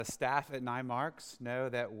The staff at 9Marks know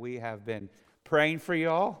that we have been praying for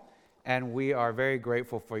y'all, and we are very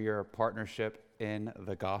grateful for your partnership in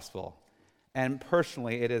the gospel. And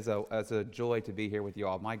personally, it is a joy to be here with you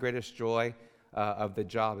all. My greatest joy of the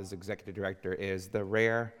job as executive director is the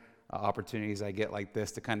rare opportunities I get like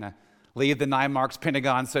this to kind of leave the 9Marks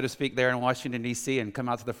Pentagon, so to speak, there in Washington, D.C., and come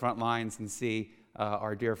out to the front lines and see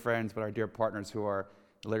our dear friends, but our dear partners who are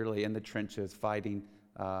literally in the trenches fighting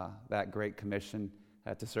that great commission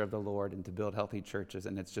to serve the Lord and to build healthy churches.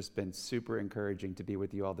 And it's just been super encouraging to be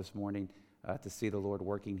with you all this morning, to see the Lord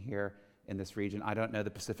working here in this region. I don't know the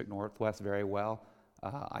Pacific Northwest very well.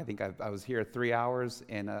 I think I was here 3 hours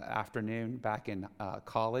in an afternoon back in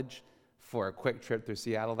college for a quick trip through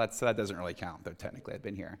Seattle. That doesn't really count, though technically I've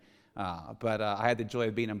been here. But I had the joy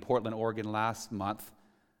of being in Portland, Oregon last month,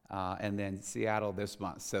 and then Seattle this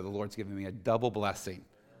month. So the Lord's given me a double blessing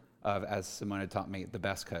of, as Simona taught me, the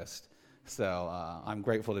best coast. So I'm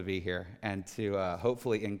grateful to be here and to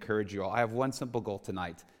hopefully encourage you all. I have one simple goal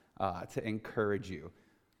tonight, to encourage you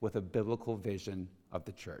with a biblical vision of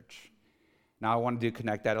the church. Now I want to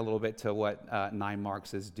connect that a little bit to what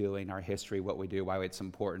 9Marks is doing, our history, what we do, why it's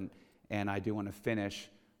important. And I do want to finish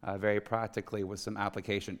very practically with some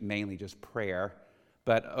application, mainly just prayer.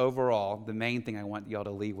 But overall, the main thing I want y'all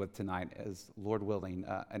to leave with tonight is, Lord willing,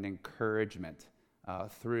 an encouragement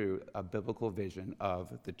through a biblical vision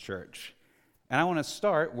of the church. And I want to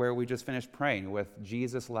start where we just finished praying with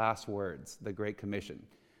Jesus' last words, the Great Commission.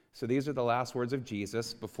 So these are the last words of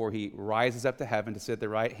Jesus before he rises up to heaven to sit at the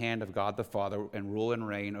right hand of God the Father and rule and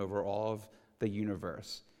reign over all of the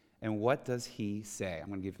universe. And what does he say? I'm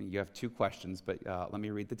going to give you have two questions, but let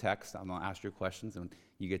me read the text. I'm going to ask you questions and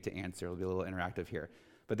you get to answer. It'll be a little interactive here.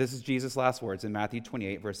 But this is Jesus' last words in Matthew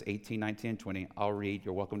 28, verse 18, 19, and 20. I'll read.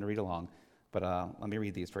 You're welcome to read along. But let me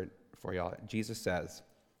read these for y'all. Jesus says,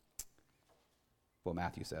 well,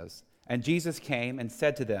 Matthew says, "And Jesus came and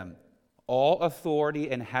said to them, 'All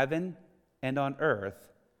authority in heaven and on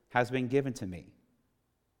earth has been given to me.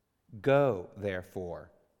 Go,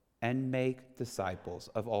 therefore, and make disciples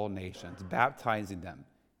of all nations, baptizing them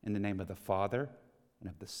in the name of the Father and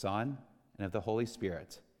of the Son and of the Holy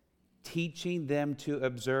Spirit, teaching them to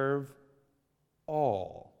observe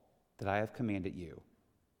all that I have commanded you.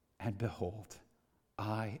 And behold,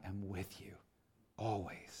 I am with you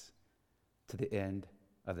always to the end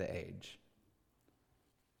of the age.'"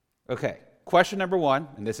 Okay, question number one,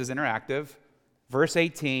 and this is interactive. Verse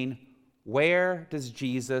 18, where does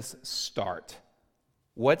Jesus start?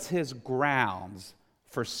 What's his grounds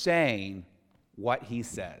for saying what he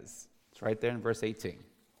says? It's right there in verse 18.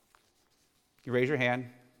 You raise your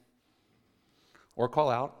hand or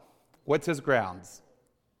call out. What's his grounds?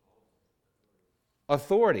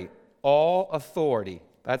 Authority. All authority.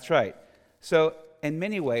 That's right. So in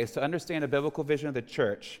many ways, to understand a biblical vision of the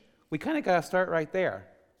church, we kind of got to start right there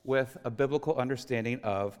with a biblical understanding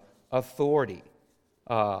of authority.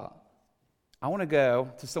 I want to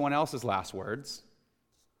go to someone else's last words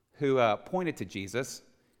who pointed to Jesus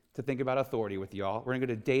to think about authority with y'all. We're going to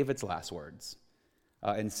go to David's last words.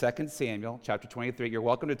 In 2 Samuel chapter 23, you're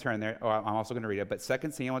welcome to turn there, or I'm also going to read it, but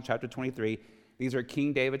 2 Samuel chapter 23, these are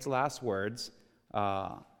King David's last words.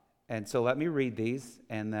 And so let me read these,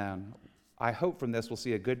 and then I hope from this we'll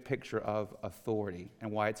see a good picture of authority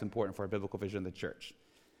and why it's important for a biblical vision of the church.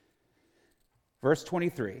 Verse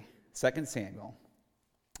 23,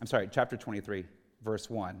 chapter 23, verse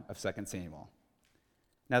 1 of 2 Samuel.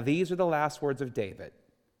 "Now these are the last words of David,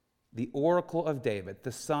 the oracle of David,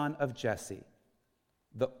 the son of Jesse,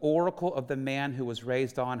 the oracle of the man who was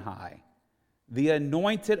raised on high, the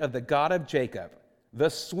anointed of the God of Jacob, the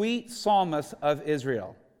sweet psalmist of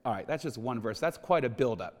Israel." All right, that's just one verse. That's quite a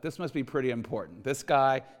buildup. This must be pretty important. This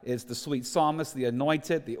guy is the sweet psalmist, the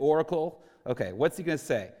anointed, the oracle. Okay, what's he going to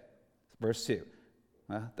say? Verse 2.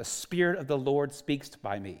 "The Spirit of the Lord speaks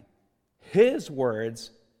by me. His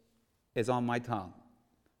words is on my tongue."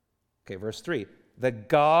 Okay, verse 3. "The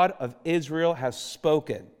God of Israel has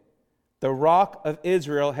spoken. The rock of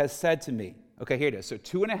Israel has said to me." Okay, here it is. So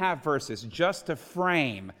 2.5 verses just to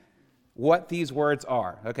frame what these words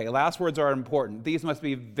are. Okay, last words are important. These must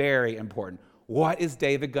be very important. What is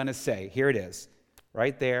David going to say? Here it is.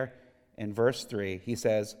 Right there in verse 3, he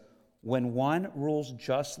says, "When one rules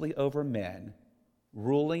justly over men,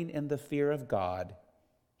 ruling in the fear of God,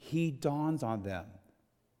 he dawns on them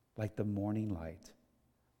like the morning light,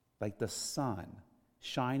 like the sun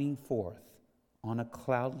shining forth on a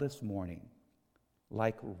cloudless morning,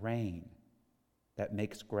 like rain that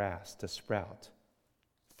makes grass to sprout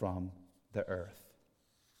from the earth."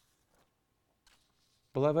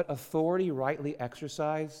 Beloved, authority rightly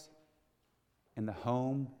exercised in the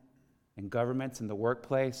home, in governments, in the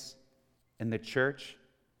workplace, in the church,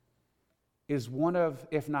 is one of,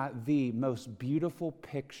 if not the most beautiful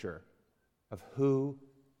picture of who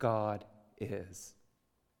God is.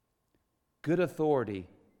 Good authority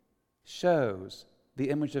shows the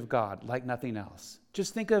image of God like nothing else.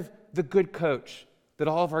 Just think of the good coach that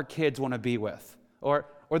all of our kids want to be with, or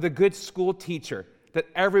the good school teacher that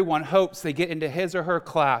everyone hopes they get into his or her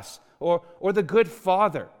class, or the good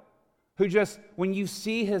father who just, when you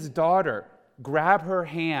see his daughter grab her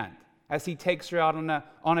hand as he takes her out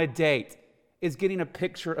on a date, is getting a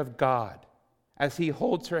picture of God as he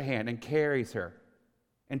holds her hand and carries her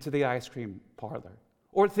into the ice cream parlor.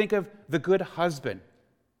 Or think of the good husband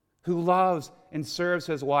who loves and serves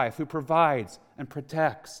his wife, who provides and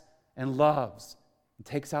protects and loves and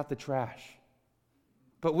takes out the trash.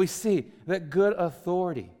 But we see that good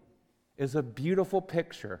authority is a beautiful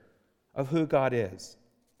picture of who God is.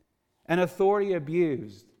 And authority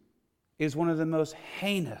abused is one of the most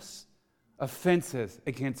heinous offenses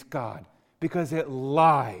against God because it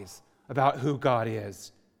lies about who God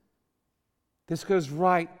is. This goes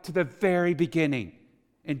right to the very beginning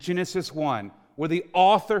in Genesis 1, where the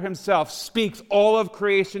author himself speaks all of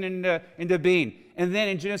creation into being. And then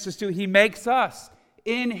in Genesis 2, he makes us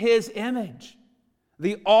in his image.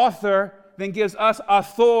 The author then gives us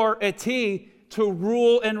authority to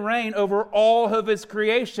rule and reign over all of his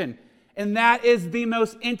creation. And that is the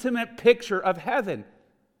most intimate picture of heaven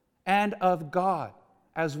and of God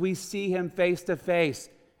as we see him face to face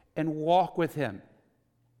and walk with him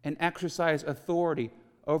and exercise authority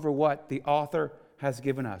over what the author has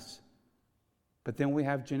given us. But then we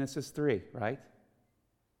have Genesis 3, right?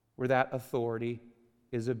 Where that authority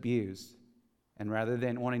is abused. And rather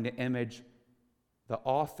than wanting to image the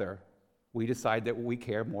author, we decide that we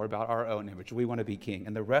care more about our own image. We want to be king.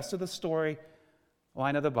 And the rest of the story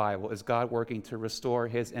line of the Bible is God working to restore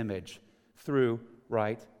his image through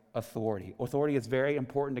right authority. Authority is very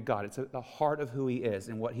important to God. It's at the heart of who he is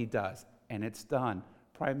and what he does. And it's done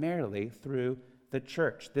primarily through the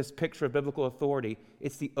church. This picture of biblical authority,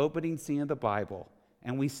 it's the opening scene of the Bible.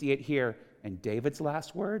 And we see it here in David's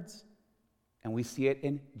last words, and we see it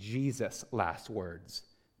in Jesus' last words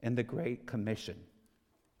in the Great Commission.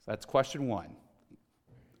 So that's question one,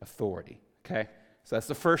 authority, okay? So that's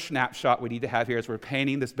the first snapshot we need to have here as we're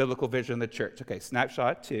painting this biblical vision of the church. Okay,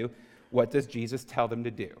 snapshot 2, what does Jesus tell them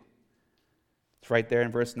to do? It's right there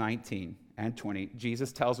in verse 19 and 20.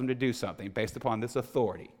 Jesus tells them to do something based upon this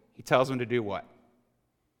authority. He tells them to do what?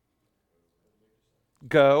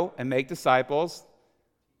 Go and make disciples.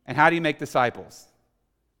 And how do you make disciples?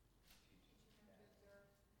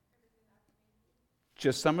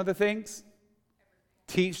 Just some of the things?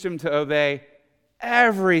 Teach them to obey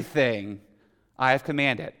everything I have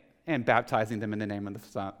commanded, and baptizing them in the name of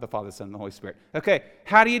the Father, Son, and the Holy Spirit. Okay,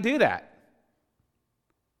 how do you do that?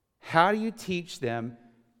 How do you teach them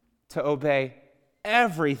to obey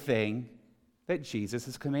everything that Jesus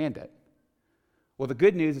has commanded? Well, the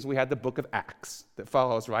good news is we had the book of Acts that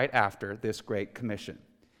follows right after this Great Commission.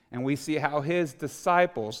 And we see how his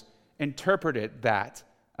disciples interpreted that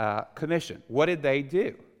commission. What did they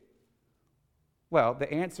do? Well,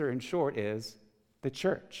 the answer in short is the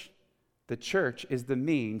church. The church is the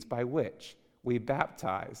means by which we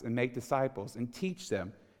baptize and make disciples and teach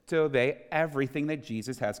them to obey everything that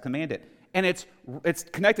Jesus has commanded. And it's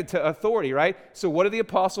connected to authority, right? So what do the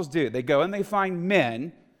apostles do? They go and they find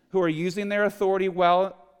men who are using their authority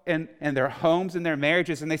well in their homes and their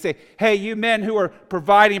marriages, and they say, hey, you men who are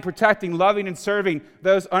providing, protecting, loving, and serving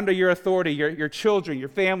those under your authority, your children, your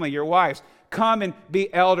family, your wives, come and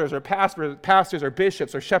be elders or pastors or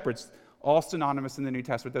bishops or shepherds, all synonymous in the New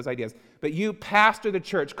Testament, those ideas. But you pastor the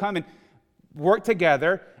church, come and work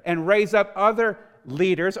together and raise up other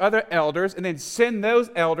leaders, other elders, and then send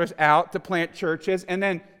those elders out to plant churches. And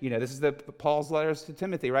then, this is Paul's letters to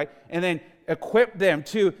Timothy, right? And then equip them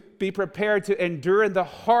to be prepared to endure the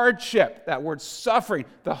hardship, that word suffering,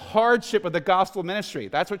 the hardship of the gospel ministry.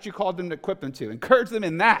 That's what you called them to equip them to. Encourage them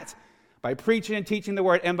in that by preaching and teaching the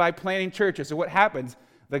word and by planting churches. So what happens?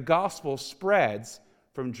 The gospel spreads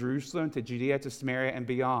from Jerusalem to Judea to Samaria and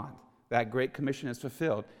beyond. That Great Commission is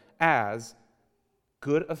fulfilled as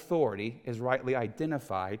good authority is rightly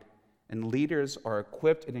identified and leaders are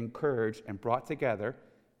equipped and encouraged and brought together,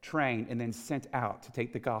 trained, and then sent out to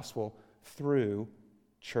take the gospel through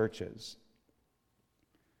churches.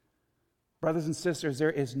 Brothers and sisters,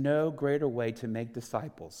 there is no greater way to make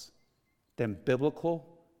disciples than biblical,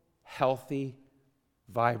 healthy,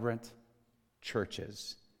 vibrant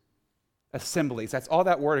churches. Assemblies, that's all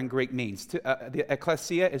that word in Greek means. The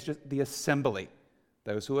ecclesia is just the assembly.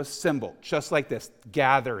 Those who assemble, just like this,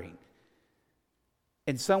 gathering.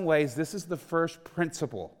 In some ways, this is the first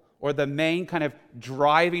principle or the main kind of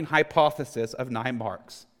driving hypothesis of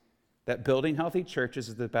 9Marks, that building healthy churches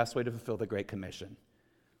is the best way to fulfill the Great Commission.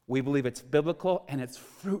 We believe it's biblical and it's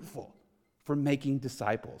fruitful for making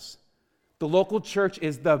disciples. The local church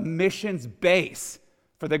is the missions base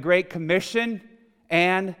for the Great Commission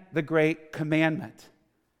and the Great Commandment.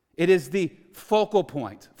 It is the focal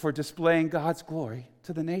point for displaying God's glory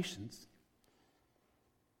to the nations.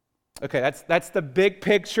 Okay, that's the big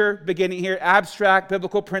picture beginning here, abstract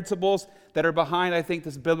biblical principles that are behind, I think,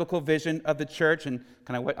 this biblical vision of the church and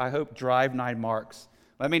kind of what I hope drive 9Marks.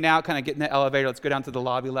 Let me now kind of get in the elevator. Let's go down to the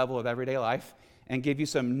lobby level of everyday life and give you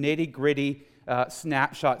some nitty-gritty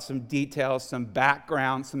snapshots, some details, some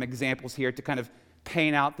background, some examples here to kind of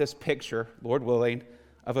paint out this picture, Lord willing,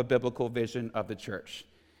 of a biblical vision of the church.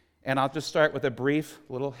 And I'll just start with a brief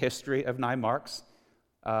little history of 9Marks.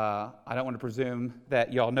 I don't want to presume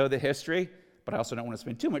that y'all know the history, but I also don't want to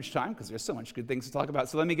spend too much time because there's so much good things to talk about.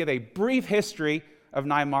 So let me give a brief history of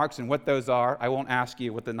 9Marks and what those are. I won't ask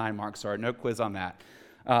you what the 9Marks are. No quiz on that.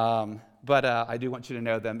 But I do want you to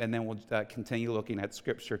know them, and then we'll continue looking at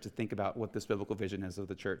Scripture to think about what this biblical vision is of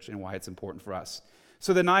the church and why it's important for us.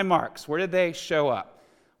 So the 9Marks, where did they show up?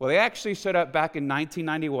 Well, they actually showed up back in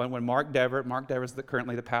 1991 when Mark Dever is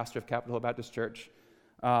currently the pastor of Capitol Hill Baptist Church,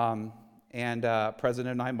 and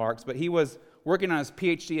president of 9Marks, but he was working on his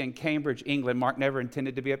PhD in Cambridge, England. Mark never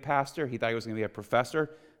intended to be a pastor. He thought he was going to be a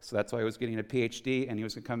professor, so that's why he was getting a PhD, and he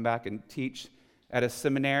was going to come back and teach at a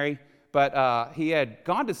seminary. But he had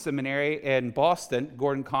gone to seminary in Boston,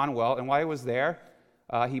 Gordon Conwell, and while he was there,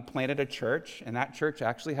 he planted a church, and that church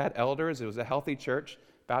actually had elders. It was a healthy church,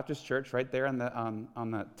 Baptist church, right there on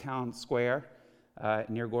the town square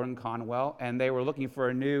near Gordon Conwell, and they were looking for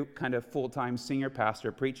a new kind of full-time senior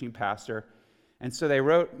pastor, preaching pastor. And so they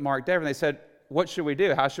wrote Mark Dever, and they said, what should we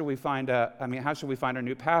do? How should we find our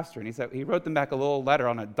new pastor? And he wrote them back a little letter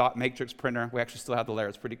on a dot matrix printer. We actually still have the letter.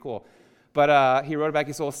 It's pretty cool. But he wrote back,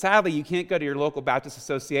 he said, well, sadly, you can't go to your local Baptist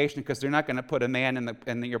association because they're not going to put a man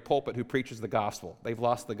in your pulpit who preaches the gospel. They've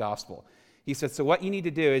lost the gospel. He said, so what you need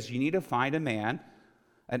to do is you need to find a man,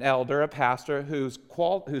 an elder, a pastor, who's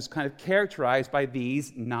kind of characterized by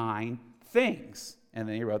these 9 things. And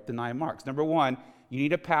then he wrote the 9Marks. Number 1, you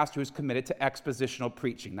need a pastor who's committed to expositional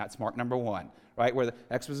preaching. That's mark number 1, right? Where the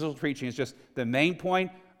expositional preaching is just the main point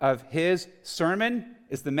of his sermon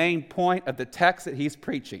is the main point of the text that he's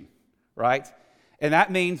preaching, right? And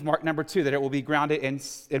that means, mark number 2, that it will be grounded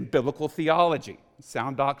in biblical theology,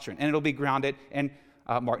 sound doctrine. And it'll be grounded in,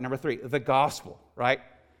 mark number 3, the gospel, right?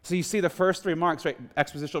 So you see the first 3 marks, right?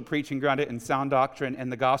 Expositional preaching, grounded in sound doctrine,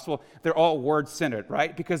 and the gospel. They're all word-centered,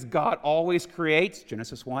 right? Because God always creates,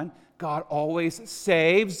 Genesis 1. God always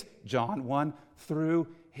saves, John 1, through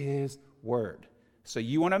his word. So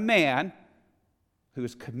you want a man who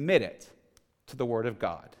is committed to the word of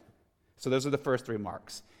God. So those are the first 3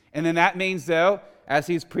 marks. And then that means, though, as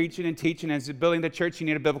he's preaching and teaching, as he's building the church, you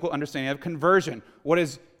need a biblical understanding of conversion. What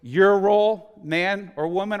is your role, man or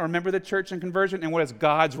woman, or member of the church in conversion, and what is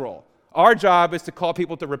God's role? Our job is to call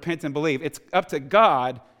people to repent and believe. It's up to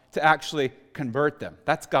God to actually convert them.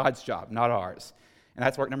 That's God's job, not ours. And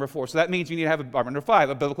that's mark number 4. So that means you need to have mark number 5,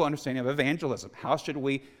 a biblical understanding of evangelism. How should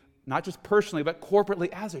we, not just personally, but corporately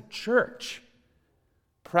as a church,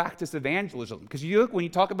 practice evangelism? Because when you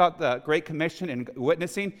talk about the Great Commission and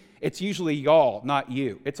witnessing, it's usually y'all, not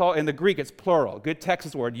you. It's all in the Greek, it's plural. Good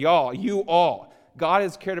Texas word, y'all, you all. God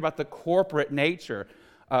has cared about the corporate nature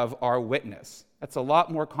of our witness. That's a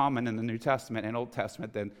lot more common in the New Testament and Old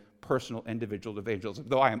Testament than personal individual evangelism,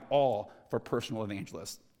 though I am all for personal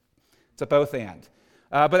evangelists. It's a both and.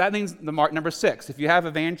 But that means the mark number 6. If you have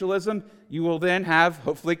evangelism, you will then have,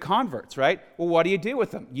 hopefully, converts, right? Well, what do you do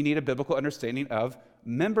with them? You need a biblical understanding of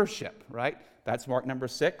membership, right? That's mark number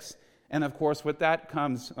 6. And, of course, with that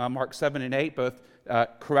comes mark 7 and 8, both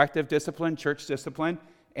corrective discipline, church discipline,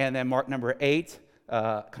 and then mark number 8,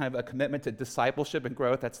 kind of a commitment to discipleship and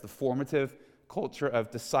growth. That's the formative culture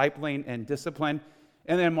of discipling and discipline.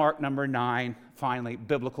 And then mark number 9, finally,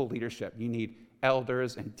 biblical leadership. You need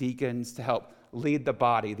elders and deacons to help lead the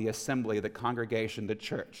body, the assembly, the congregation, the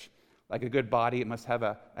church. Like a good body, it must have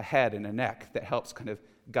a head and a neck that helps kind of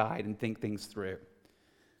guide and think things through.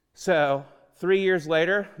 So 3 years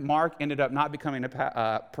later, Mark ended up not becoming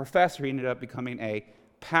a professor. He ended up becoming a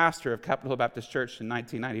pastor of Capitol Hill Baptist Church in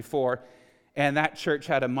 1994. And that church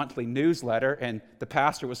had a monthly newsletter, and the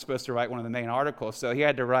pastor was supposed to write one of the main articles. So he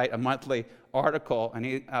had to write a monthly article, and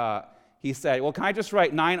he said, well, can I just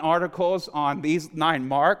write 9 articles on these 9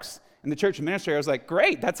 marks? And the church administrator was like,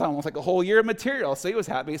 great, that's almost like a whole year of material. So he was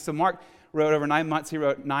happy. So Mark wrote over 9 months, he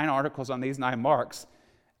wrote 9 articles on these 9 marks.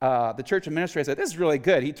 the church administrator said, this is really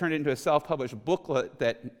good. He turned it into a self-published booklet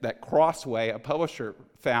that Crossway, a publisher,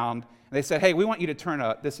 found. And they said, hey, we want you to turn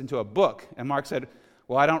this into a book. And Mark said,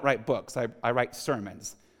 well, I don't write books. I write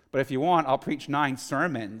sermons. But if you want, I'll preach 9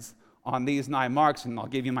 sermons on these 9 marks, and I'll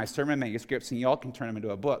give you my sermon manuscripts, and y'all can turn them into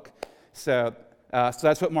a book. So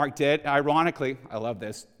that's what Mark did. Ironically, I love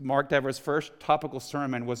this, Mark Dever's first topical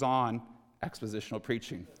sermon was on expositional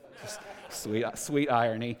preaching. Just sweet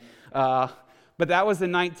irony. But that was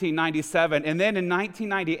in 1997. And then in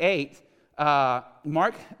 1998,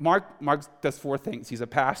 Mark does 4 things. He's a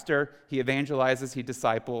pastor, he evangelizes, he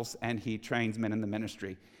disciples, and he trains men in the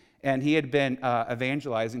ministry. And he had been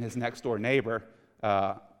evangelizing his next-door neighbor,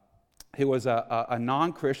 who was a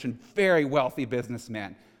non-Christian, very wealthy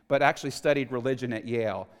businessman, but actually studied religion at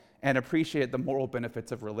Yale and appreciated the moral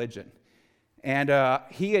benefits of religion. And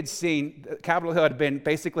he had seen, Capitol Hill had been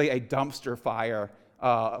basically a dumpster fire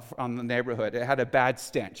on the neighborhood. It had a bad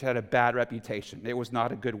stench, it had a bad reputation. It was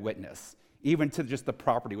not a good witness. Even to just the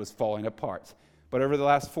property was falling apart. But over the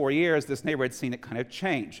last 4 years, this neighborhood had seen it kind of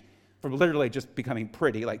change from literally just becoming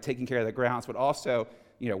pretty, like taking care of the grounds, but also,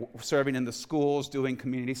 serving in the schools, doing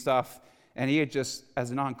community stuff. And he had just, as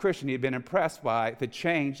a non-Christian, he had been impressed by the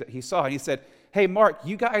change that he saw. And he said, hey, Mark,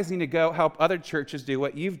 you guys need to go help other churches do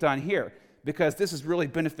what you've done here, because this is really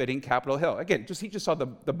benefiting Capitol Hill. Again, he just saw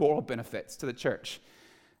the moral benefits to the church.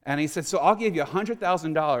 And he said, so I'll give you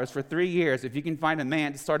 $100,000 for 3 years if you can find a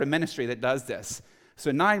man to start a ministry that does this.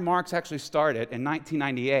 So 9Marks actually started in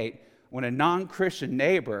 1998 when a non-Christian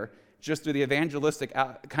neighbor, just through the evangelistic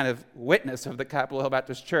kind of witness of the Capitol Hill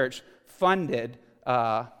Baptist Church, funded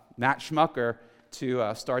Matt Schmucker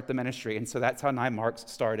to start the ministry. And so that's how 9Marks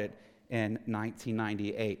started in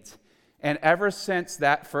 1998. And ever since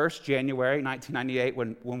that first January 1998,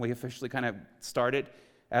 when we officially kind of started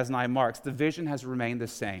as 9Marks, the vision has remained the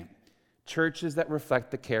same. Churches that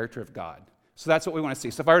reflect the character of God. So that's what we want to see.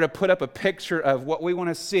 So if I were to put up a picture of what we want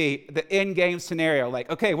to see, the end game scenario, like,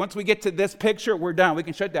 okay, once we get to this picture, we're done. We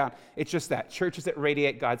can shut down. It's just that. Churches that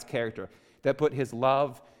radiate God's character, that put his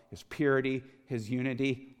love, his purity, his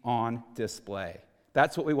unity on display.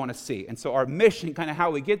 That's what we want to see. And so our mission, kind of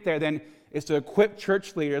how we get there then, is to equip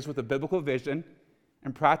church leaders with a biblical vision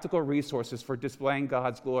and practical resources for displaying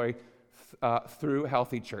God's glory through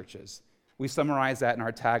healthy churches. We summarize that in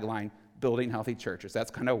our tagline, building healthy churches.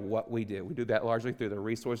 That's kind of what we do. We do that largely through the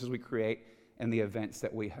resources we create and the events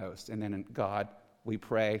that we host. And then in God, we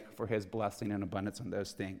pray for his blessing and abundance on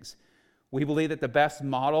those things. We believe that the best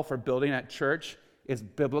model for building a church is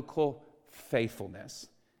biblical faithfulness.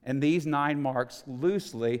 And these 9 marks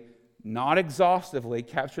loosely, not exhaustively,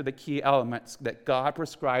 capture the key elements that God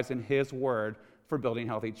prescribes in his word for building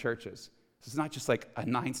healthy churches. It's not just like a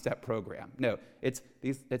 9-step program. No, it's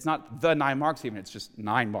not the 9 marks even, it's just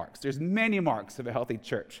 9 marks. There's many marks of a healthy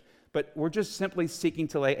church, but we're just simply seeking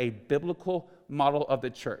to lay a biblical model of the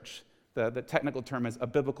church. The technical term is a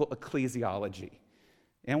biblical ecclesiology.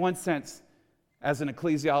 In one sense, as an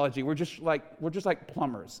ecclesiology, we're just like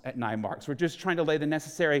plumbers at 9 marks. We're just trying to lay the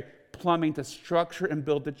necessary plumbing to structure and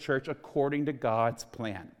build the church according to God's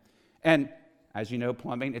plan. And as you know,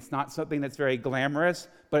 plumbing, it's not something that's very glamorous,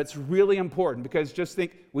 but it's really important because just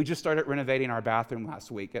think, we just started renovating our bathroom last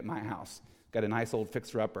week at my house. Got a nice old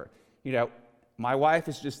fixer-upper. My wife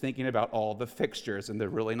is just thinking about all the fixtures and the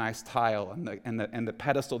really nice tile and the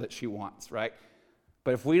pedestal that she wants, right?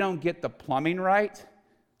 But if we don't get the plumbing right,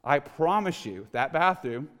 I promise you that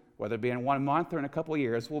bathroom, whether it be in 1 month or in a couple of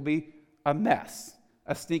years, will be a mess,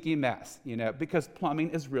 a stinky mess, because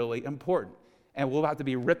plumbing is really important. And we'll have to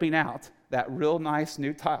be ripping out that real nice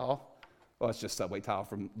new tile. Well, it's just Subway tile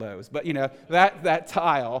from Lowe's. But, that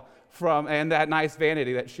tile and that nice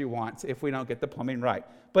vanity that she wants if we don't get the plumbing right.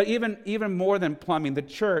 But even more than plumbing, the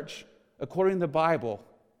church, according to the Bible,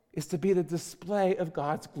 is to be the display of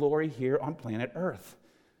God's glory here on planet Earth.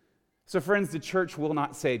 So, friends, the church will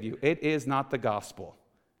not save you. It is not the gospel.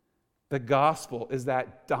 The gospel is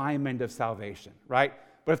that diamond of salvation, right?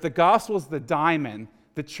 But if the gospel is the diamond,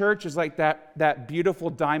 the church is like that beautiful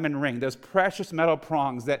diamond ring, those precious metal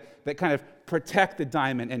prongs that kind of protect the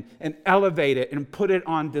diamond and elevate it and put it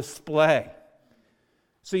on display.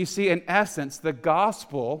 So you see, in essence, the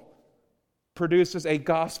gospel produces a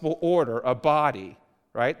gospel order, a body,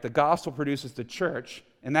 right? The gospel produces the church,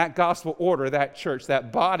 and that gospel order, that church,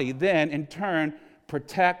 that body, then in turn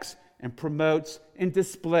protects and promotes and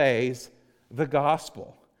displays the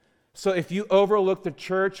gospel. So if you overlook the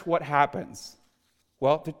church, what happens?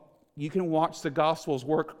 Well, you can watch the gospel's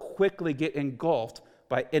work quickly get engulfed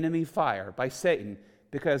by enemy fire, by Satan,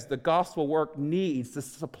 because the gospel work needs the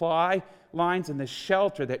supply lines and the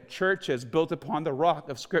shelter that churches built upon the rock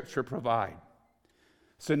of Scripture provide.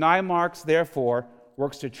 So 9Marks, therefore,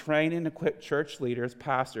 works to train and equip church leaders,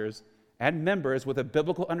 pastors, and members with a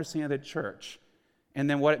biblical understanding of the church, and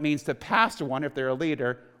then what it means to pastor one if they're a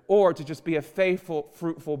leader, or to just be a faithful,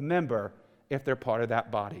 fruitful member if they're part of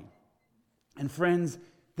that body. And friends,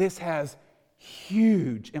 this has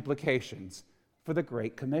huge implications for the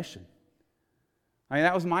Great Commission. I mean,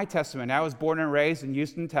 that was my testimony. I was born and raised in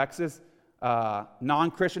Houston, Texas,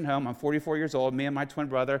 non-Christian home. I'm 44 years old. Me and my twin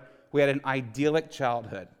brother, we had an idyllic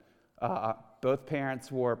childhood. Both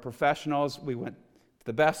parents were professionals. We went to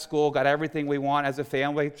the best school, got everything we want as a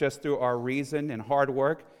family just through our reason and hard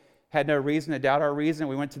work. Had no reason to doubt our reason.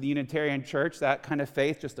 We went to the Unitarian Church. That kind of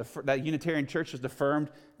faith, that Unitarian Church just affirmed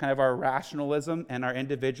kind of our rationalism and our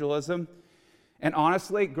individualism. And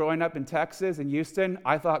honestly, growing up in Texas and Houston,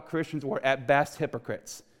 I thought Christians were at best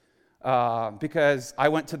hypocrites because I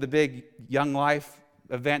went to the big Young Life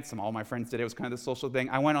events. All my friends did. It was kind of the social thing.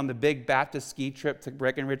 I went on the big Baptist ski trip to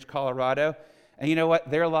Breckenridge, Colorado. And you know what?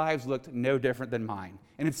 Their lives looked no different than mine.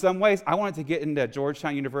 And in some ways, I wanted to get into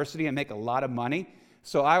Georgetown University and make a lot of money.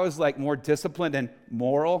 So I was like more disciplined and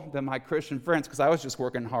moral than my Christian friends because I was just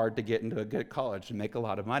working hard to get into a good college and make a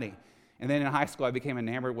lot of money. And then in high school, I became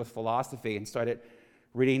enamored with philosophy and started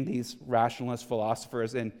reading these rationalist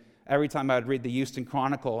philosophers. And every time I would read the Houston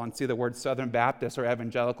Chronicle and see the word Southern Baptist or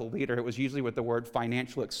evangelical leader, it was usually with the word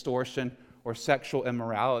financial extortion or sexual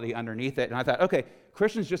immorality underneath it. And I thought, okay,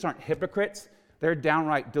 Christians just aren't hypocrites. They're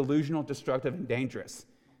downright delusional, destructive, and dangerous.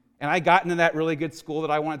 And I got into that really good school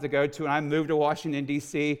that I wanted to go to, and I moved to Washington,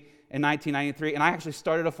 D.C. in 1993, and I actually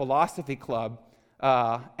started a philosophy club.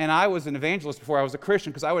 And I was an evangelist before I was a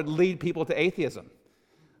Christian because I would lead people to atheism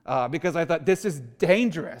because I thought this is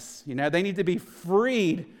dangerous. You know, they need to be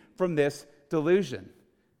freed from this delusion.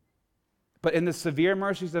 But in the severe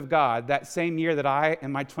mercies of God, that same year that I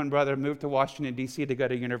and my twin brother moved to Washington, D.C. to go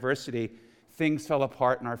to university, things fell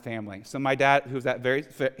apart in our family. So my dad, who was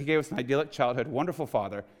he gave us an idyllic childhood, wonderful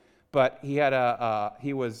father, but he had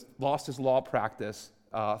lost his law practice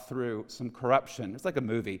through some corruption. It's like a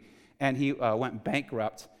movie. And he went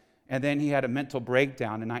bankrupt. And then he had a mental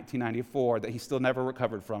breakdown in 1994 that he still never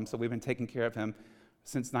recovered from. So we've been taking care of him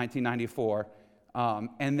since 1994.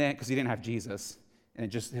 And then, because he didn't have Jesus,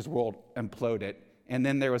 and his world imploded. And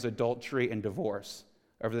then there was adultery and divorce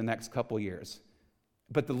over the next couple years.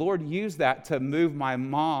 But the Lord used that to move my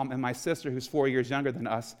mom and my sister, who's 4 years younger than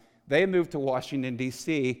us. They moved to Washington,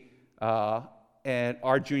 D.C. And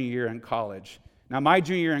our junior year in college. Now, my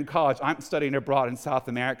junior year in college, I'm studying abroad in South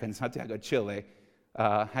America, in Santiago, Chile.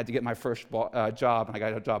 Had to get my first job, and I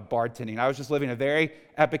got a job bartending. I was just living a very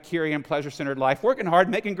Epicurean, pleasure-centered life, working hard,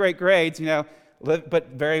 making great grades, but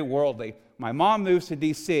very worldly. My mom moves to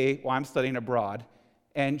D.C. while I'm studying abroad,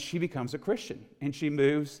 and she becomes a Christian. And she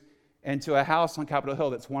moves into a house on Capitol Hill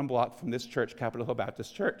that's one block from this church, Capitol Hill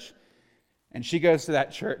Baptist Church. And she goes to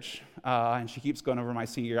that church, and she keeps going over my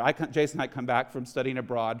senior year. Jason and I come back from studying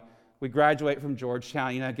abroad. We graduate from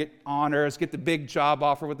Georgetown, get honors, get the big job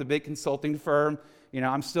offer with the big consulting firm.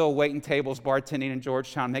 I'm still waiting tables, bartending in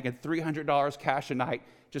Georgetown, making $300 cash a night,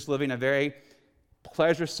 just living a very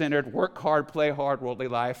pleasure-centered, work hard, play hard, worldly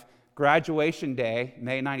life. Graduation day,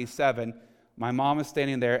 May 97, my mom is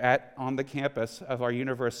standing there on the campus of our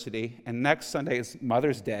university, and next Sunday is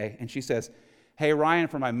Mother's Day, and she says, "Hey, Ryan,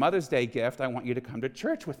 for my Mother's Day gift, I want you to come to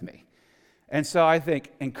church with me." And so I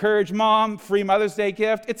think, encourage mom, free Mother's Day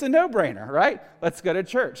gift. It's a no-brainer, right? Let's go to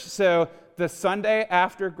church. So the Sunday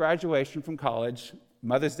after graduation from college,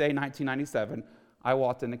 Mother's Day 1997, I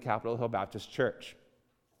walked into Capitol Hill Baptist Church.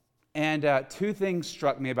 And two things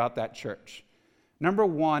struck me about that church. Number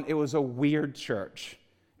one, it was a weird church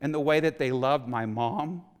in the way that they loved my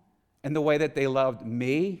mom, and the way that they loved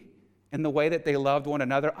me, and the way that they loved one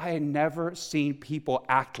another. I had never seen people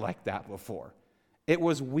act like that before. It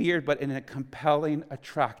was weird, but in a compelling,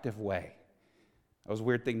 attractive way. That was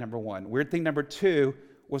weird thing number one. Weird thing number two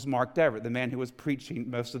was Mark Deverett, the man who was preaching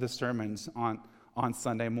most of the sermons on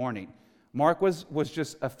Sunday morning. Mark was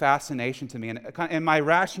just a fascination to me. And in my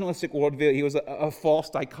rationalistic worldview, he was a false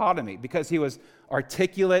dichotomy because he was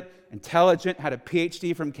articulate, intelligent, had a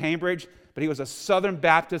PhD from Cambridge, but he was a Southern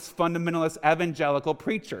Baptist fundamentalist evangelical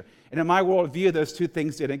preacher. And in my worldview, those two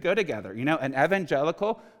things didn't go together. An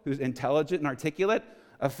evangelical who's intelligent and articulate,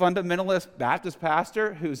 a fundamentalist Baptist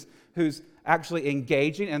pastor who's actually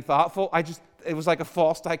engaging and thoughtful. It was like a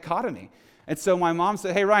false dichotomy. And so my mom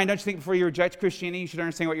said, "Hey, Ryan, don't you think before you reject Christianity, you should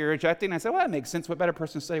understand what you're rejecting?" And I said, "Well, that makes sense. What better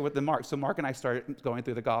person to study with than Mark?" So Mark and I started going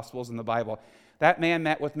through the Gospels and the Bible. That man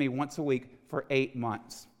met with me once a week for 8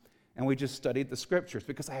 months. And we just studied the Scriptures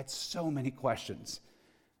because I had so many questions.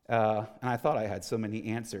 And I thought I had so many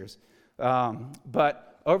answers.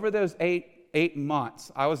 But over those 8 8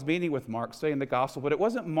 months, I was meeting with Mark, studying the gospel, but it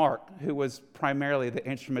wasn't Mark who was primarily the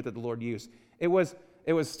instrument that the Lord used. It was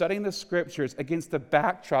studying the scriptures against the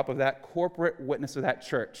backdrop of that corporate witness of that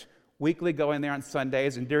church, weekly going there on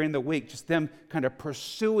Sundays, and during the week, just them kind of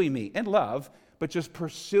pursuing me in love, but just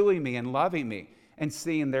pursuing me and loving me and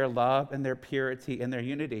seeing their love and their purity and their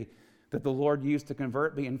unity that the Lord used to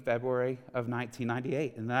convert me in February of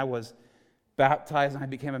 1998. And then I was baptized and I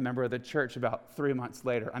became a member of the church about 3 months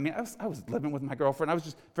later. I mean, I was living with my girlfriend. I was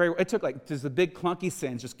just it took like just the big clunky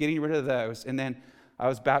sins, just getting rid of those. And then I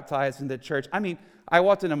was baptized in the church. I mean, I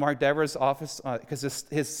walked into Mark Dever's office because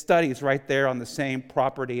his study is right there on the same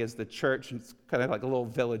property as the church. And it's kind of like a little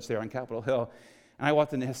village there on Capitol Hill. And I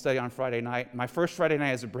walked into his study on Friday night. My first Friday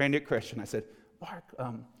night as a brand new Christian, I said, Mark,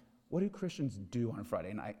 what do Christians do on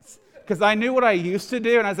Friday nights? Because I knew what I used to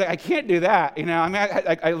do, and I was like, I can't do that. You know, I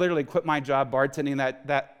mean, I literally quit my job bartending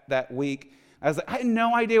that week. I was like, I had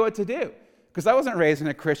no idea what to do because I wasn't raised in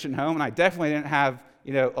a Christian home, and I definitely didn't have,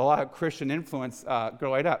 a lot of Christian influence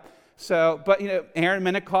growing up. So, but, Aaron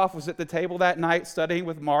Minikoff was at the table that night studying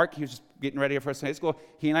with Mark. He was just getting ready for Sunday school.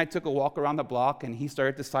 He and I took a walk around the block, and he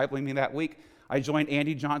started discipling me that week. I joined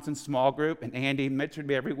Andy Johnson's small group, and Andy mentored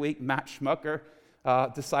me every week. Matt Schmucker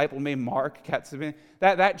discipled me. Mark Katzman.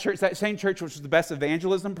 That church, that same church, which was the best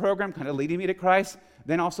evangelism program, kind of leading me to Christ,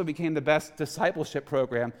 then also became the best discipleship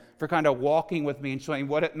program for kind of walking with me and showing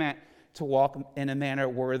what it meant to walk in a manner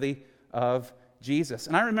worthy of Jesus.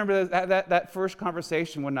 And I remember that first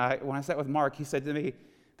conversation when I sat with Mark. He said to me,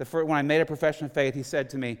 when I made a profession of faith, he said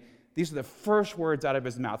to me, these are the first words out of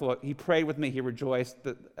his mouth. Well, he prayed with me. He rejoiced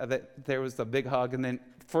that there was a big hug. And then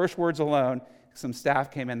first words alone, some staff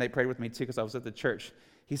came in. They prayed with me too because I was at the church.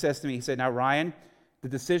 He says to me, he said, now, Ryan, the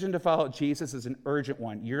decision to follow Jesus is an urgent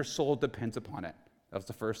one. Your soul depends upon it. That was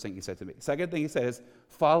the first thing he said to me. Second thing he said is,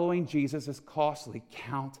 following Jesus is costly.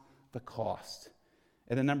 Count the cost.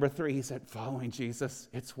 And then number 3, he said, following Jesus,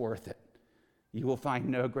 it's worth it. You will find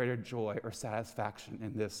no greater joy or satisfaction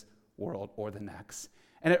in this world or the next.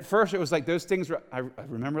 And at first, it was like those things, I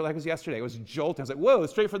remember like it was yesterday. It was jolting. I was like, whoa,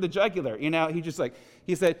 straight for the jugular.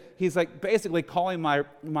 He's like basically calling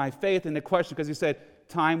my faith into question because he said,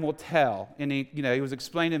 time will tell. And he was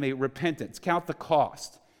explaining to me repentance, count the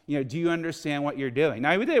cost. Do you understand what you're doing?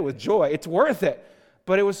 Now, he did it with joy. It's worth it.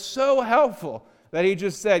 But it was so helpful that he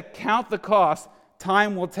just said, count the cost,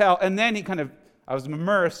 time will tell. And then I was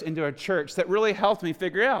immersed into a church that really helped me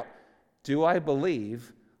figure out, do I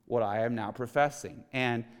believe what I am now professing,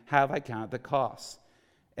 and have I counted the costs?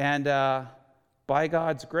 And by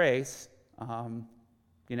God's grace,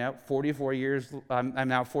 44 years. I'm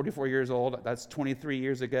now 44 years old. That's 23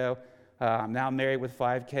 years ago. I'm now married with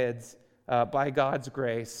 5 kids. By God's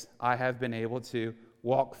grace, I have been able to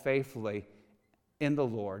walk faithfully in the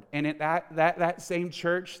Lord. And that same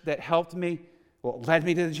church that helped me, led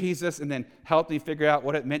me to Jesus, and then helped me figure out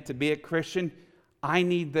what it meant to be a Christian. I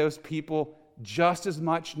need those people just as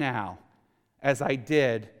much now as I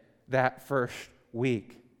did that first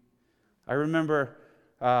week. I remember,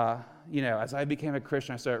 as I became a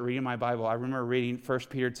Christian, I started reading my Bible. I remember reading 1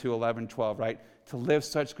 Peter 2, 11, 12, right? To live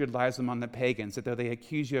such good lives among the pagans, that though they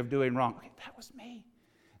accuse you of doing wrong, that was me.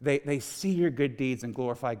 They see your good deeds and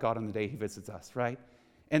glorify God on the day he visits us, right?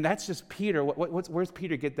 And that's just Peter. Where's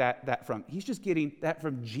Peter get that from? He's just getting that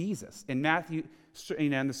from Jesus. In Matthew,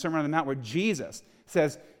 in the Sermon on the Mount, where Jesus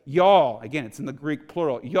says, y'all, again, it's in the Greek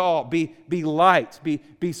plural, y'all, be light,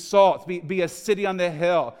 be salt, be a city on the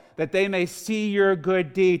hill, that they may see your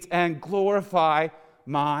good deeds and glorify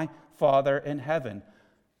my Father in heaven.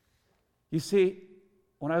 You see,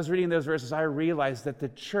 when I was reading those verses, I realized that the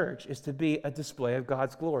church is to be a display of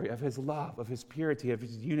God's glory, of his love, of his purity, of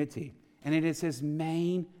his unity. And it is his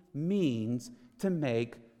main means to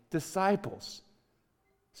make disciples.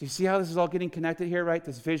 So you see how this is all getting connected here, right?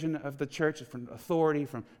 This vision of the church from authority,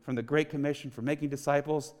 from the Great Commission, for making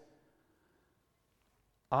disciples.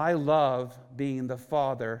 I love being the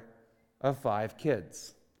father of 5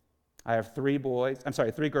 kids. I have 3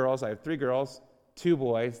 girls. I have 3 girls, 2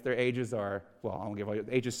 boys. Their ages are, I won't give you,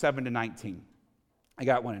 ages 7 to 19. I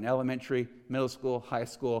got one in elementary, middle school, high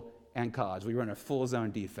school, and college. We run a full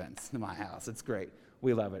zone defense in my house. It's great.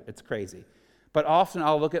 We love it. It's crazy. But often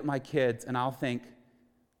I'll look at my kids and I'll think,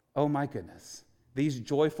 oh my goodness, these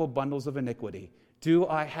joyful bundles of iniquity. Do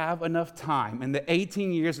I have enough time in the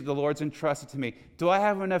 18 years that the Lord's entrusted to me? Do I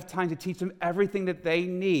have enough time to teach them everything that they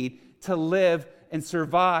need to live and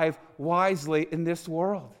survive wisely in this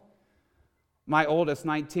world? My oldest,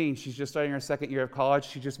 19, she's just starting her 2nd year of college.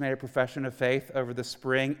 She just made a profession of faith over the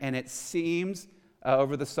spring, and it seems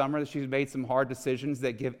over the summer that she's made some hard decisions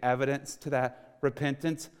that give evidence to that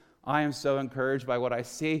repentance. I am so encouraged by what I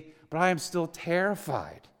see, but I am still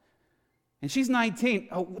terrified. And she's 19.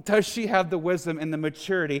 Oh, does she have the wisdom and the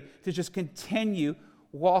maturity to just continue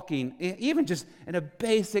walking, even just in a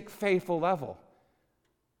basic faithful level?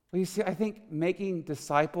 Well, you see, I think making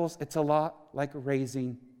disciples, it's a lot like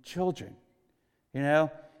raising children. You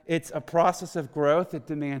know, it's a process of growth. It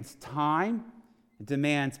demands time. It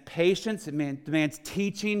demands patience. It demands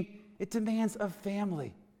teaching. It demands a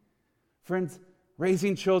family. Friends,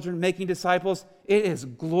 raising children, making disciples, it is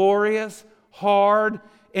glorious, hard,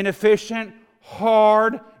 inefficient,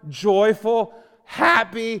 hard, joyful,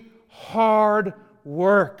 happy, hard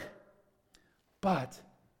work. But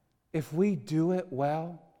if we do it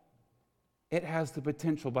well, it has the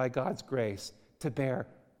potential, by God's grace, to bear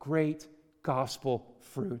great gospel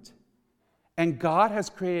fruit. And God has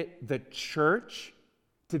created the church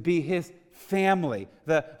to be his family,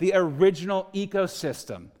 the original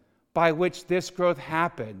ecosystem by which this growth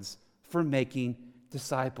happens for making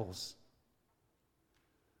disciples.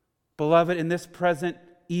 Beloved, in this present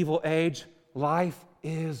evil age, life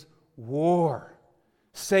is war.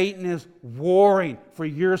 Satan is warring for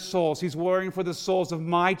your souls. He's warring for the souls of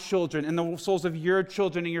my children and the souls of your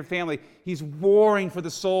children and your family. He's warring for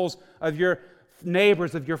the souls of your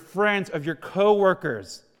neighbors, of your friends, of your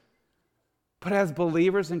co-workers. But as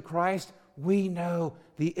believers in Christ, we know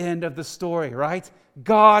the end of the story, right?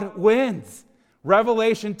 God wins.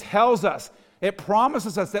 Revelation tells us, it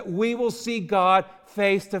promises us that we will see God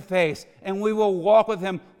face to face and we will walk with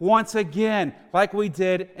him once again like we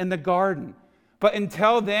did in the garden. But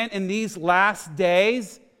until then, in these last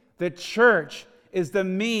days, the church is the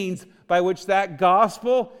means by which that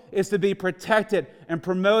gospel is to be protected and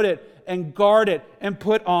promoted and guarded and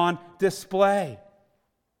put on display.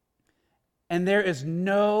 And there is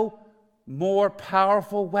no more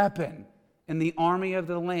powerful weapon in the army of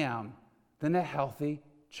the Lamb than a healthy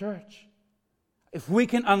church. If we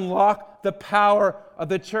can unlock the power of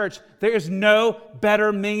the church, there is no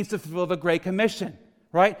better means to fulfill the Great Commission.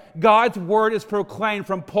 Right? God's word is proclaimed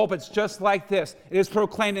from pulpits just like this. It is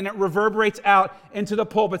proclaimed and it reverberates out into the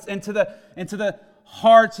pulpits, into the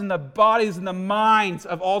hearts and the bodies and the minds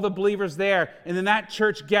of all the believers there. And then that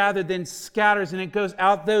church gathered then scatters and it goes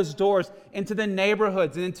out those doors into the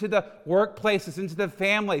neighborhoods and into the workplaces, into the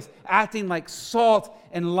families, acting like salt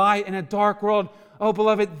and light in a dark world. Oh,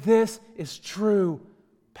 beloved, this is true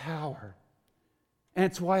power. And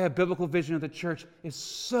it's why a biblical vision of the church is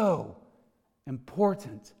so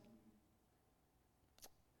important.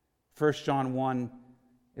 1 John 1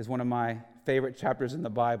 is one of my favorite chapters in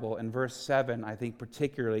the Bible, and verse 7, I think,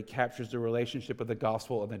 particularly captures the relationship of the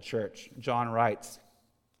gospel and the church. John writes,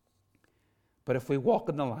 "But if we walk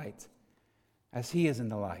in the light, as he is in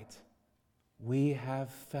the light, we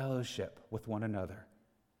have fellowship with one another,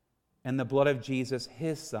 and the blood of Jesus,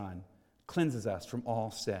 his Son, cleanses us from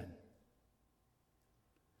all sin."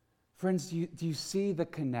 Friends, do you see the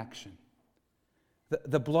connection?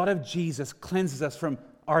 The blood of Jesus cleanses us from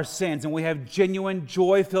our sins, and we have genuine,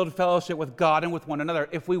 joy-filled fellowship with God and with one another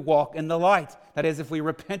if we walk in the light. That is, if we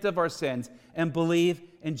repent of our sins and believe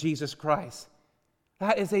in Jesus Christ.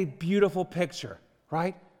 That is a beautiful picture,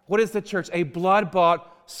 right? What is the church? A blood-bought,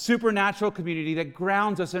 supernatural community that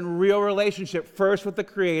grounds us in real relationship, first with the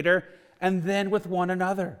Creator and then with one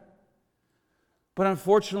another. But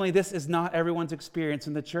unfortunately, this is not everyone's experience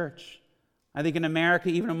in the church. I think in America,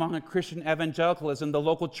 even among a Christian evangelicalism, the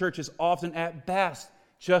local church is often at best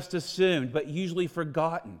just assumed, but usually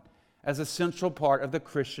forgotten as a central part of the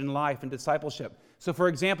Christian life and discipleship. So for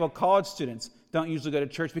example, college students don't usually go to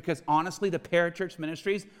church because honestly, the parachurch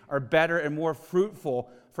ministries are better and more fruitful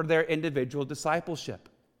for their individual discipleship.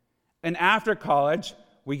 And after college,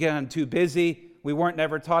 we get too busy. We weren't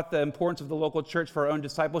never taught the importance of the local church for our own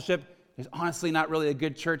discipleship. There's honestly not really a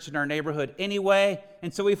good church in our neighborhood anyway,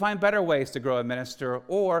 and so we find better ways to grow a minister,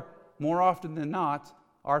 or more often than not,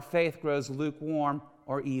 our faith grows lukewarm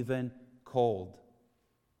or even cold.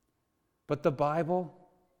 But the Bible,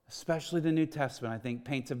 especially the New Testament, I think,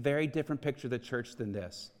 paints a very different picture of the church than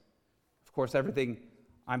this. Of course, everything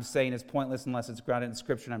I'm saying is pointless unless it's grounded in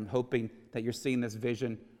Scripture, and I'm hoping that you're seeing this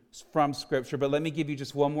vision from Scripture. But let me give you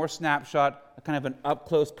just one more snapshot, a kind of an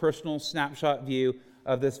up-close, personal snapshot view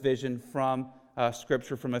of this vision from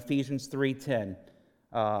Scripture, from Ephesians 3:10.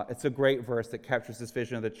 It's a great verse that captures this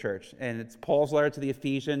vision of the church. And it's Paul's letter to the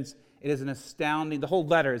Ephesians. It is the whole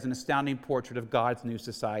letter is an astounding portrait of God's new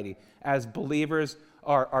society. As believers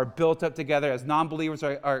are built up together, as non-believers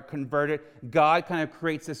are converted, God kind of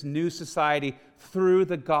creates this new society through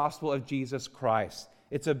the gospel of Jesus Christ.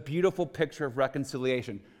 It's a beautiful picture of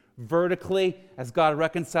reconciliation. Vertically, as God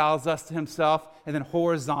reconciles us to himself, and then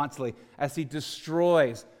horizontally, as he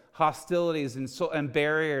destroys hostilities and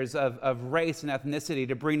barriers of race and ethnicity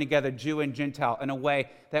to bring together Jew and Gentile in a way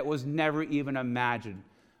that was never even imagined,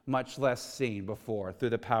 much less seen before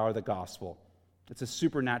through the power of the gospel. It's a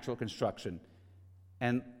supernatural construction.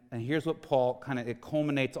 And here's what Paul it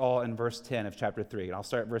culminates all in verse 10 of chapter 3. And I'll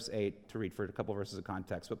start at verse 8 to read for a couple verses of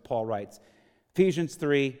context. But Paul writes, Ephesians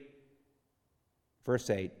 3,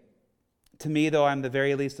 verse 8, to me, though I am the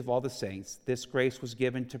very least of all the saints, this grace was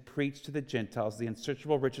given to preach to the Gentiles the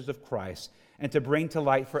unsearchable riches of Christ, and to bring to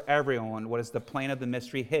light for everyone what is the plan of the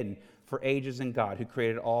mystery hidden for ages in God, who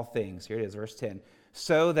created all things. Here it is, verse 10.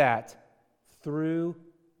 So that through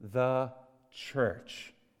the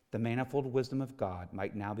church, the manifold wisdom of God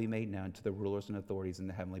might now be made known to the rulers and authorities in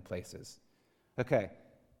the heavenly places. Okay,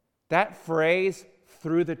 that phrase,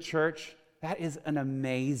 through the church, that is an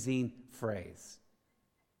amazing phrase.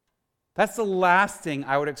 That's the last thing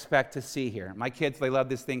I would expect to see here. My kids, they love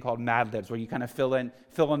this thing called Mad Libs, where you kind of fill in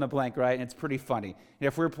the blank, right? And it's pretty funny. And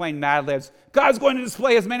if we were playing Mad Libs, God's going to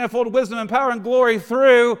display his manifold wisdom and power and glory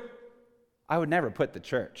through, I would never put the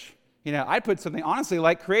church. I'd put something, honestly,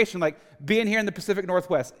 like creation, like being here in the Pacific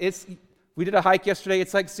Northwest. We did a hike yesterday.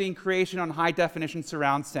 It's like seeing creation on high-definition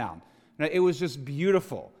surround sound. It was just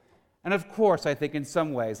beautiful. And of course, I think in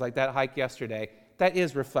some ways, like that hike yesterday, that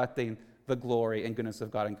is reflecting the glory and goodness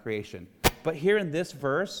of God in creation. But here in this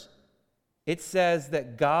verse, it says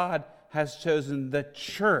that God has chosen the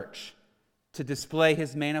church to display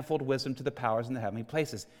his manifold wisdom to the powers in the heavenly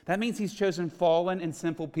places. That means he's chosen fallen and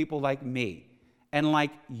sinful people like me and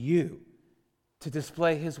like you to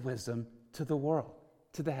display his wisdom to the world,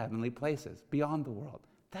 to the heavenly places, beyond the world.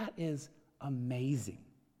 That is amazing.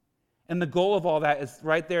 And the goal of all that is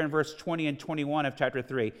right there in verse 20 and 21 of chapter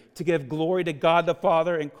 3, to give glory to God the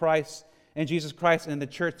Father and Christ and Jesus Christ and the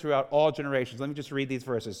church throughout all generations. Let me just read these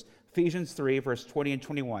verses. Ephesians 3, verse 20 and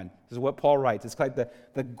 21. This is what Paul writes. It's like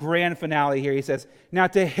the grand finale here. He says, now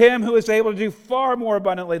to him who is able to do far more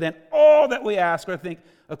abundantly than all that we ask or think,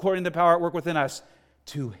 according to the power at work within us,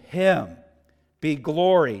 to him be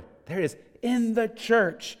glory, there it is, in the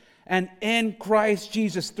church and in Christ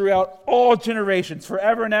Jesus throughout all generations,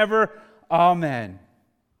 forever and ever. Amen.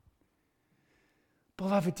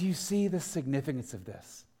 Beloved, do you see the significance of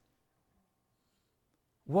this?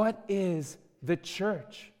 What is the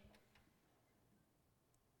church?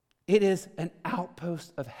 It is an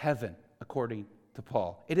outpost of heaven, according to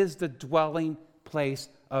Paul. It is the dwelling place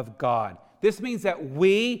of God. This means that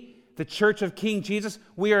we, the church of King Jesus,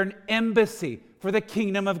 we are an embassy for the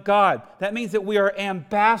kingdom of God. That means that we are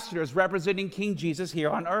ambassadors representing King Jesus here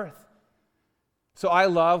on earth. So I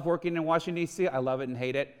love working in Washington, D.C. I love it and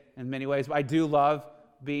hate it in many ways, but I do love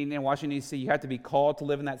being in Washington, D.C. You have to be called to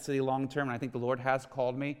live in that city long term, and I think the Lord has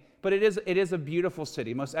called me. But it is a beautiful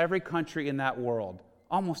city. Almost every country in that world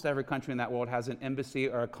has an embassy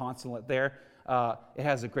or a consulate there. It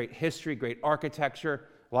has a great history, great architecture,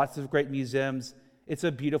 lots of great museums. It's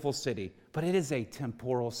a beautiful city, but it is a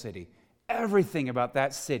temporal city. Everything about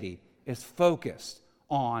that city is focused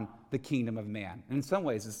on the kingdom of man. And in some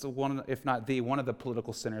ways, it's one, if not one of the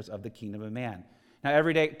political centers of the kingdom of man. Now,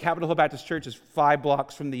 every day, Capitol Hill Baptist Church is 5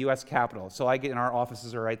 blocks from the U.S. Capitol. So our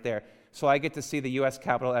offices are right there. So I get to see the U.S.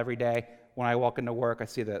 Capitol every day. When I walk into work, I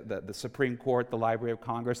see the Supreme Court, the Library of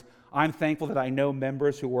Congress. I'm thankful that I know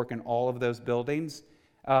members who work in all of those buildings.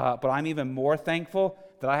 But I'm even more thankful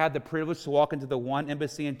that I had the privilege to walk into the one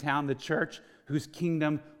embassy in town, the church, whose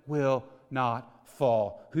kingdom will not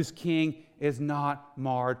fall, whose king is not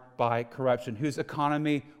marred by corruption, whose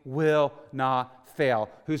economy will not fail,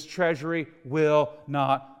 whose treasury will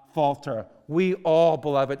not falter. We all,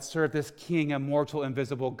 beloved, serve this King, immortal,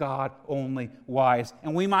 invisible, God, only wise.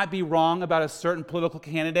 And we might be wrong about a certain political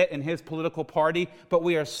candidate and his political party, but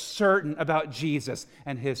we are certain about Jesus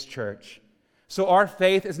and his church. So our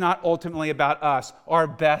faith is not ultimately about us, our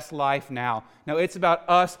best life now. No, it's about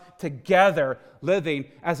us together living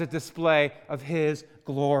as a display of his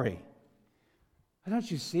glory. Don't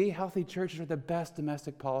you see? Healthy churches are the best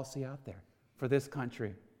domestic policy out there for this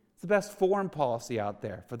country. It's the best foreign policy out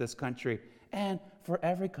there for this country and for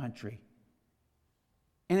every country.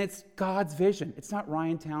 And it's God's vision. It's not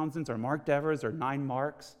Ryan Townsend's or Mark Dever's or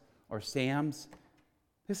 9Marks or Sam's.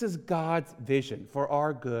 This is God's vision for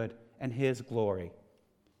our good and his glory.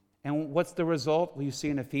 And what's the result? Well, you see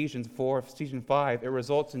in Ephesians 4, Ephesians 5, it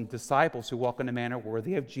results in disciples who walk in a manner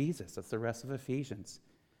worthy of Jesus. That's the rest of Ephesians.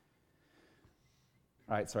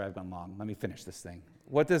 All right, sorry, I've gone long. Let me finish this thing.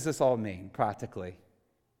 What does this all mean practically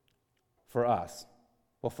for us?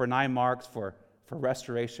 Well, for 9Marks, for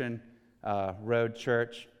Restoration Road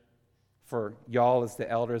Church, for y'all as the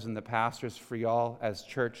elders and the pastors, for y'all as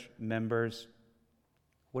church members,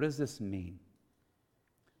 what does this mean?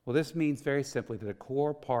 Well, this means very simply that a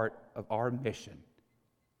core part of our mission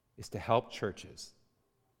is to help churches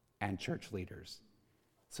and church leaders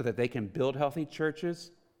so that they can build healthy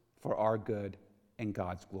churches for our good and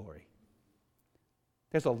God's glory.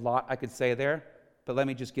 There's a lot I could say there, but let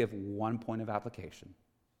me just give one point of application.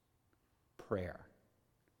 Prayer.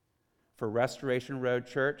 For Restoration Road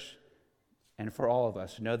Church and for all of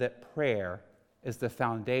us, know that prayer is the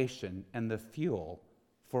foundation and the fuel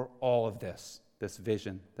for all of this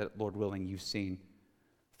vision that, Lord willing, you've seen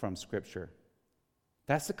from Scripture.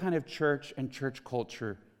 That's the kind of church and church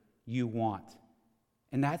culture you want.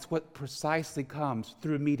 And that's what precisely comes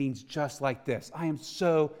through meetings just like this. I am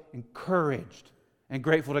so encouraged and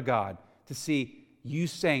grateful to God to see you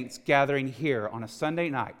saints gathering here on a Sunday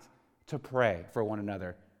night to pray for one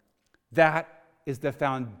another. That is the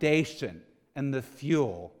foundation and the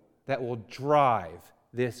fuel that will drive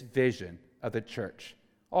this vision of the church.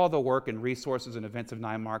 All the work and resources and events of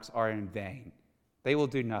 9Marks are in vain. They will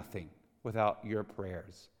do nothing without your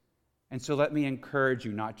prayers. And so let me encourage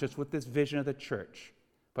you, not just with this vision of the church,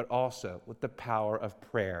 but also with the power of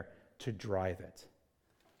prayer to drive it.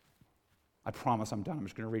 I promise I'm done. I'm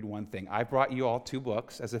just going to read one thing. I brought you all 2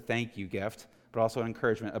 books as a thank you gift, but also an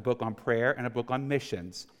encouragement, a book on prayer and a book on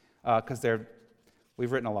missions, because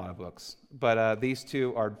we've written a lot of books, but these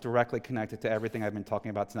 2 are directly connected to everything I've been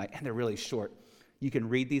talking about tonight, and they're really short. You can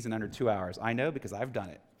read these in under 2 hours. I know because I've done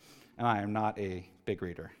it, and I am not a big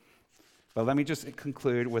reader. But let me just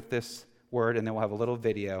conclude with this word, and then we'll have a little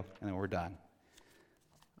video, and then we're done.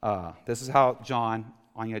 This is how John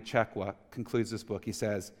Onyechekwa concludes this book. He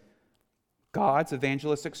says, God's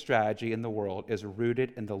evangelistic strategy in the world is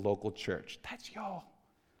rooted in the local church. That's y'all.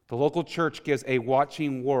 The local church gives a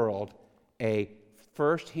watching world a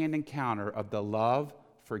first-hand encounter of the love,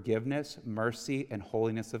 forgiveness, mercy, and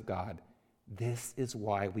holiness of God. This is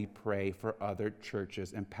why we pray for other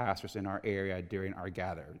churches and pastors in our area during our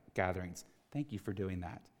gatherings. Thank you for doing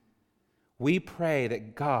that. We pray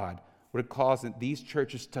that God would cause these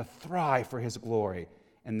churches to thrive for his glory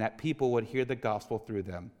and that people would hear the gospel through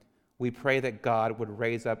them. We pray that God would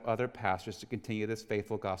raise up other pastors to continue this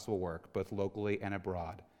faithful gospel work, both locally and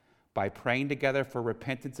abroad. By praying together for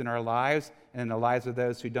repentance in our lives and in the lives of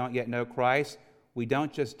those who don't yet know Christ, we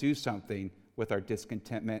don't just do something with our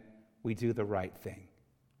discontentment, we do the right thing.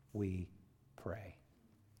 We pray.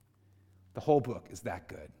 The whole book is that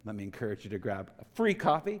good. Let me encourage you to grab a free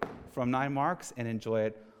copy from 9Marks and enjoy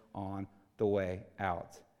it on the way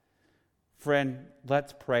out. Friend,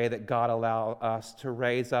 let's pray that God allow us to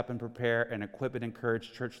raise up and prepare and equip and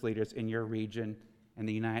encourage church leaders in your region, in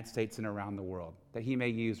the United States and around the world, that he may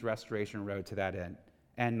use Restoration Road to that end,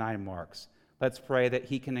 and 9Marks. Let's pray that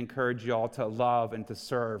he can encourage you all to love and to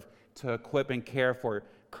serve, to equip and care for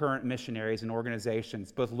current missionaries and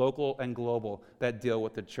organizations, both local and global, that deal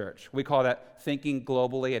with the church. We call that thinking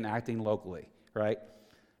globally and acting locally, right?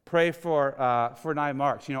 Pray for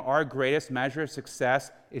 9Marks. You know, our greatest measure of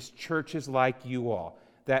success is churches like you all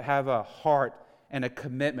that have a heart and a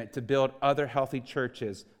commitment to build other healthy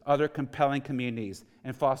churches, other compelling communities,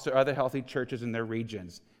 and foster other healthy churches in their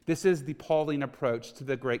regions. This is the Pauline approach to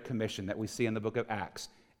the Great Commission that we see in the book of Acts.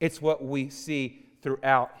 It's what we see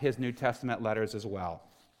throughout his New Testament letters as well.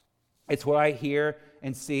 It's what I hear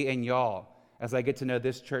and see in y'all as I get to know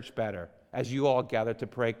this church better, as you all gather to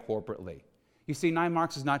pray corporately. You see,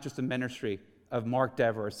 9Marks is not just a ministry of Mark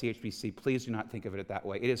Dever or CHBC. Please do not think of it that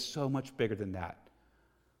way. It is so much bigger than that.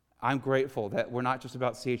 I'm grateful that we're not just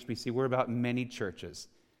about CHBC, we're about many churches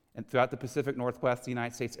and throughout the Pacific Northwest, the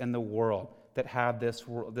United States, and the world that have this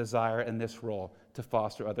desire and this role to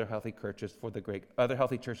foster other healthy churches for the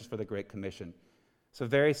Great Commission. So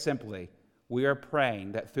very simply, we are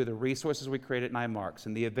praying that through the resources we create at 9Marks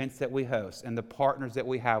and the events that we host and the partners that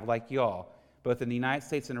we have like y'all, both in the United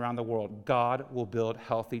States and around the world, God will build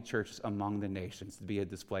healthy churches among the nations to be a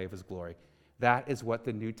display of his glory. That is what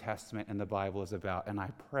the New Testament and the Bible is about, and I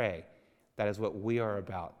pray that is what we are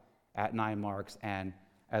about at 9Marks and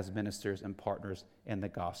as ministers and partners in the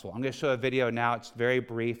gospel. I'm going to show a video now. It's very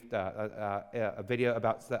brief, a video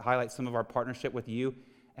that highlights some of our partnership with you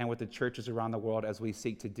and with the churches around the world as we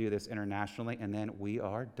seek to do this internationally, and then we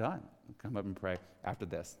are done. Come up and pray after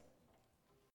this.